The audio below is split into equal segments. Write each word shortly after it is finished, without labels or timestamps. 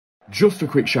Just a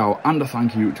quick shout and a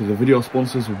thank you to the video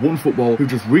sponsors OneFootball, who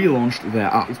just relaunched their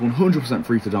app. It's 100%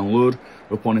 free to download.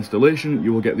 Upon installation,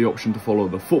 you will get the option to follow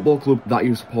the football club that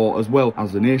you support as well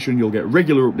as the nation. You'll get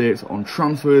regular updates on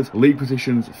transfers, league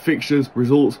positions, fixtures,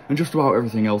 results, and just about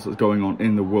everything else that's going on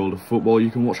in the world of football. You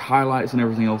can watch highlights and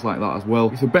everything else like that as well.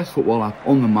 It's the best football app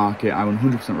on the market. I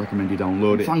 100% recommend you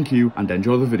download it. Thank you and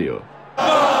enjoy the video.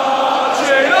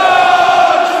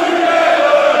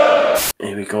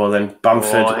 Here we go then.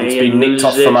 Bamford, it's been nicked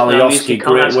off from Alioski.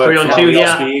 Great work from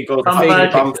Alioski.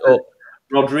 Bamford.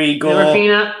 Rodrigo.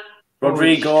 Raphinha.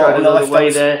 Rodrigo on the left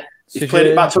way there. He's played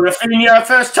it back to Raphinha.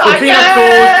 First time.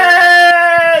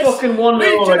 Fucking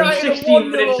 1-0 already.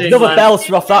 16 minutes in. Another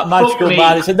belter off that magical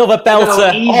man. It's another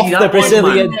belter off the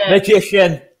Brazilian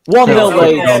magician. 1-0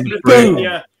 lead.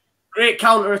 Boom. Great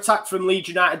counter attack from Leeds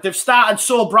United. They've started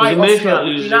so bright.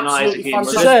 Been absolutely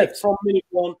fantastic from minute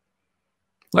one.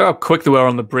 Look how quick they were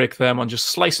on the break there, man. Just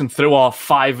slicing through our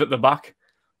 5 at the back.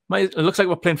 It looks like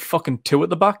we're playing fucking 2 at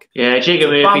the back. Yeah, Jacob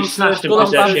Murphy snatched in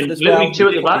possession. Literally 2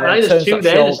 at the back, right? There's 2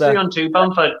 there. There's 3 on 2.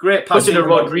 Bamford. Great pass to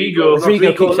Rodrigo.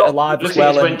 Rodrigo keeps it alive as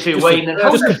well. Went 2 way. And then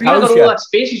how does he got all that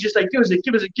space? He's just like, give us it.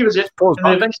 And then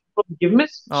eventually give him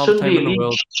it. Suddenly,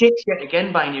 Leeds shit yet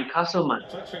again by Newcastle, man.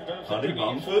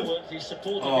 Bamford.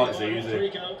 Oh, it's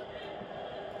easy.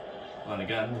 And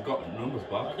again, we've got the numbers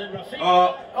back. Yeah,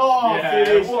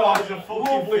 what a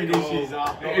fucking finish is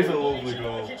that? It is a lovely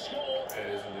goal.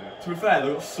 To be fair,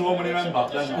 they've got so many men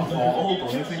back then. I thought, hold on,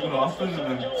 this ain't going to happen. And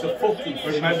then it's a fucking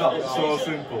it made that look so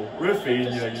simple.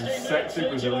 Raphinha, you sexy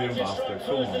Brazilian bastard.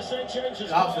 Come on. That's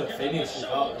a finish.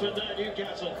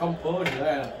 Composure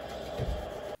there.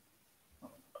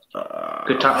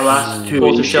 Good tackle that.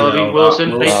 Ball to Shelby.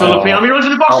 Wilson. They still up here. Almiron to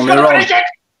the box. Almiron.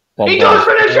 He does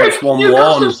finish it! It's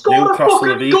 1-1. Newcastle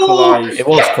have equalised. It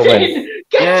was coming.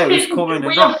 Yeah, it was coming.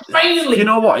 We have finally, you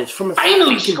know what? It's from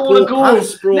finally scored a goal.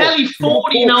 Nearly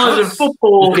 14 hours of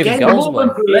football. We have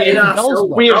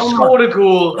scored a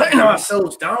goal. Letting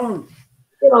ourselves down.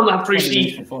 Get on that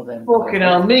Brucey. Fucking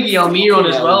hell. Miggy Almiron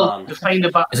as well. To find the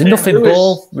back. It's a nothing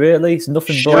ball, really. It's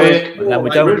nothing ball. And then we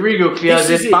don't. Rodrigo clears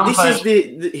it. Bamford. This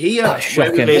is here. That's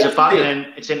shocking. Plays it back and then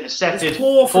it's intercepted.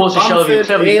 Forces Shelby.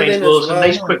 Shelby finds Wilson.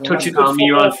 Nice quick touch at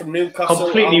Almiron.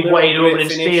 Completely wide open in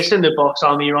space in the box.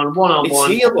 Almiron 1-on-1. It's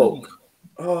here, look.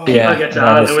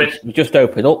 Yeah, we just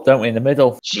open up, don't we, in the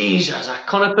middle? Jesus, I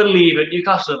cannot believe it.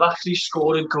 Newcastle have actually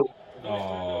scored a goal.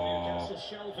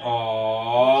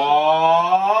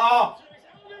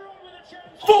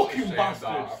 Fucking bastard!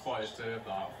 I thought it saved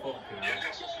that. Fucking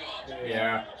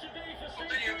yeah.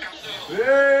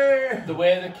 The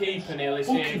way the keeper nearly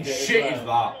saved it. Shit is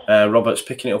that. Robert's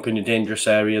picking it up in a dangerous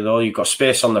area though. You've got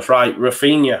space on the right.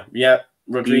 Raphinha, yeah.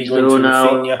 Rodrigo into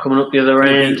Raphinha. Coming up the other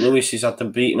end. Lewis has had the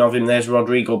beating of him. There's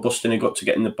Rodrigo busting a gut to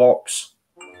get in the box.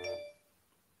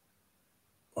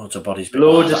 Loads of bodies.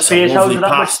 Loads of space. How's that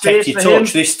much space for him?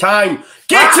 Touch this time.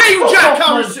 Get in, Jack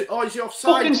Harrison! Oh, is he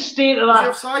offside? Fucking state of that. Is he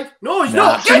offside? No, he's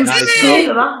not. Get in! State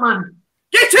of that, man.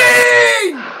 Get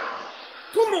in!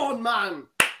 Come on, man.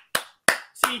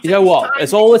 You know what?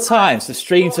 There's all the times the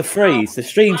streams are freeze. The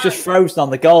stream's just frozen on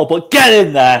the goal, but get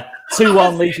in there.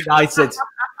 2-1 Leeds United.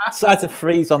 Decided to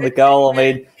freeze on the goal. I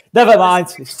mean, never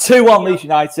mind. It's 2-1 Leeds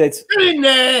United. Get in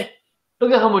there.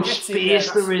 Look at how much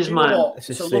space there is, man. Let's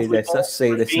just see this. Let's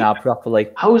see this now properly.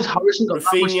 How has Harrison got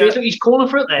that much space? Look, he's calling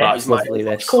for it there. That's lovely,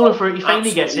 this. He's calling for it. He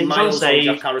finally gets it. He's on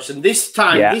save. Harrison. This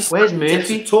time, where's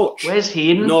Murphy? Touch. Where's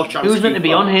Hayden? No chance. Who's meant to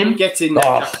be on him? Get in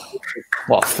there.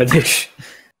 What a finish.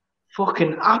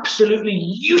 Fucking absolutely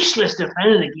useless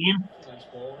defending again.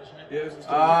 What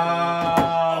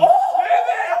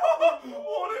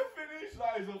a finish!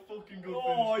 That is a fucking good finish.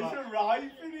 Oh, it's a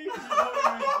right finish.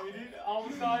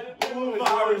 Outside of boot,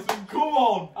 Harrison, come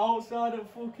on! Outside of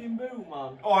fucking boot,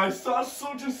 man. Oh, it's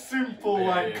such a simple,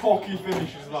 cocky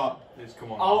finish as that.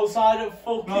 Come on. Outside of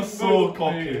fucking boot. That's so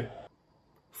cocky.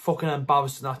 Fucking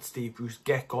embarrassing that, Steve Bruce.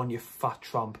 Get on, you fat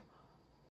tramp.